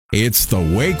It's the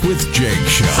Wake with Jake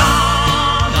Show.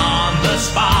 Song on the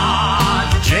spot.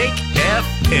 Jake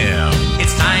FM.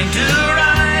 It's time to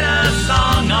write a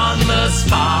song on the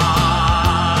spot.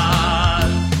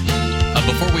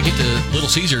 Before we get to Little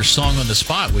Caesar's Song on the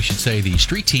Spot, we should say the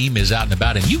street team is out and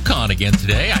about in Yukon again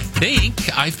today. I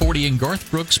think I-40 and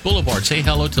Garth Brooks Boulevard. Say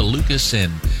hello to Lucas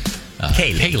and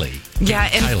Kaylee. Yeah,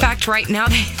 in fact, right now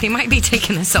they might be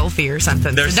taking a selfie or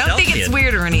something. They're so don't think it's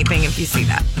weird or anything if you see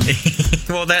that.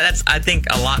 Well, that's I think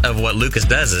a lot of what Lucas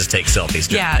does is take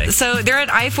selfies. Yeah, so they're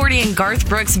at I-40 and Garth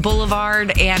Brooks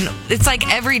Boulevard, and it's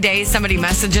like every day somebody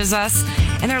messages us,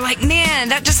 and they're like, man,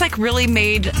 that just like really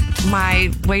made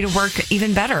my way to work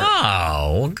even better.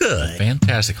 Oh, good.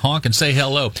 Fantastic. Honk and say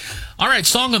hello. All right,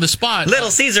 Song on the Spot.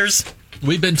 Little Caesars.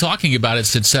 We've been talking about it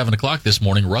since 7 o'clock this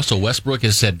morning. Russell Westbrook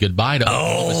has said goodbye to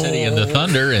Oklahoma City and the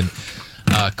Thunder, and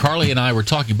Carly and I were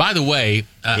talking. By the way,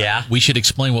 we should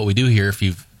explain what we do here if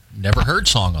you've never heard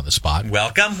Song on the Spot.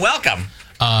 Welcome.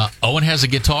 Owen has a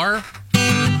guitar.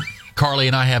 Carly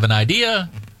and I have an idea.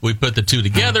 We put the two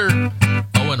together.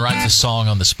 Owen writes a song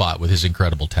on the spot with his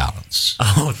incredible talents.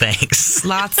 Oh, thanks.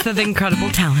 Lots of incredible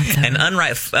talents. And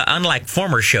unlike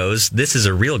former shows, this is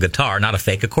a real guitar, not a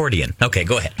fake accordion. Okay,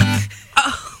 go ahead.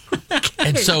 Okay.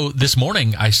 And so this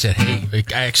morning I said, hey,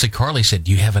 actually Carly said,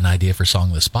 do you have an idea for Song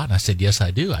on the Spot? And I said, yes,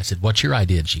 I do. I said, what's your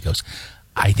idea? And she goes,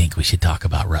 I think we should talk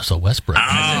about Russell Westbrook. Oh.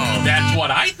 I said, that's what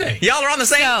I think. Y'all are on the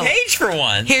same page for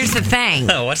once. Here's the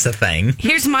thing. Oh, what's the thing?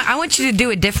 I want you to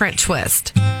do a different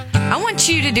twist. I want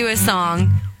you to do a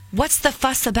song, What's the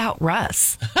Fuss About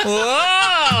Russ?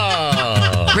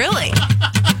 Whoa! Really?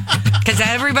 Because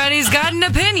everybody's got an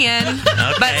opinion.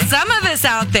 Okay. But some of us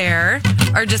out there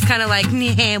are just kind of like,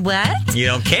 nah, what? You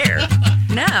don't care.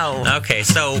 No. Okay,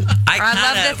 so I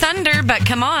love the Thunder, but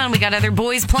come on, we got other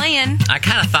boys playing. I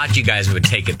kind of thought you guys would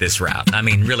take it this route. I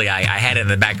mean, really, I had it in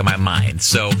the back of my mind.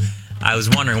 So I was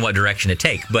wondering what direction to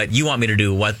take. But you want me to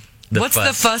do What's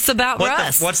the fuss about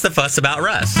Russ? What's the fuss about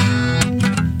Russ?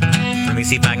 Let me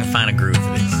see if I can find a groove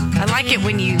for this. I like it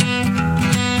when you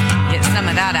get some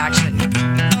of that action.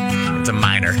 It's a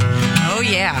minor. Oh,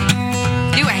 yeah.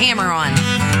 Do a hammer on.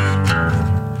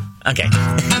 Okay.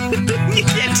 You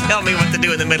can't tell me what to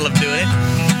do in the middle of doing it.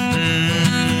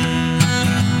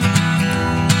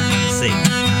 Let's see.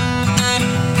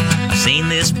 I've seen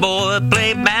this boy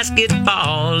play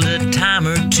basketball a time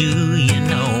or two, you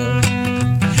know.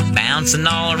 Bouncing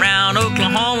all around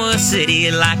Oklahoma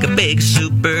City like a big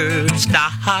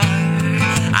superstar.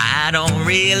 I don't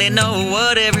really know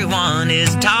what everyone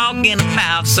is talking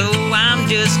about, so I'm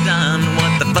just done.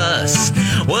 What the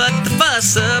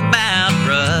fuss about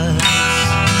Russ?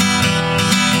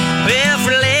 Well,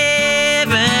 for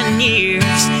 11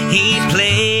 years he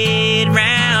played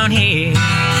round here,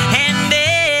 and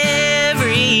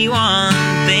everyone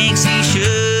thinks he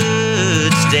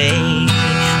should stay.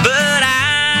 But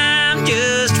I'm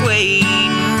just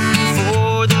waiting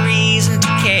for the reason to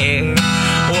care.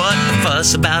 What the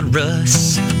fuss about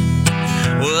Russ?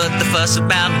 What the fuss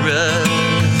about Russ?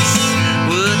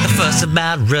 What the fuss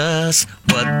about Russ?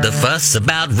 What the fuss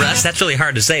about Russ? That's really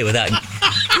hard to say without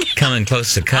coming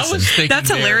close to cussing. That's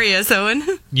hilarious, Owen.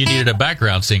 You needed a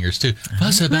background singers, too.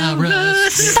 Fuss about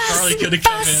Russ. Carly could have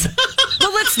come in.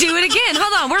 Well, let's do it again.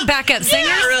 Hold on, we're backup singers.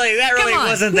 That really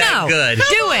wasn't that good.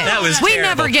 Do it. That was We terrible.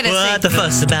 never get a What the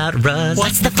fuss about Russ?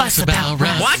 What's the fuss about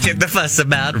Russ? Watch it, the fuss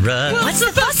about Russ. What's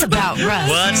the fuss about Russ?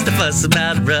 What's the fuss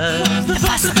about Russ? The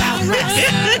fuss about Russ.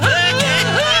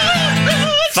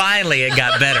 Finally, it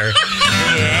got better.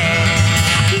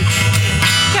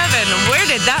 Kevin, where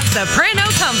did that soprano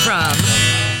come from?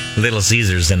 Little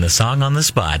Caesars and the Song on the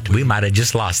Spot. We might have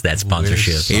just lost that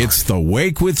sponsorship. It's the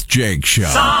Wake with Jake Show.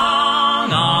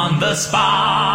 Song on the spot.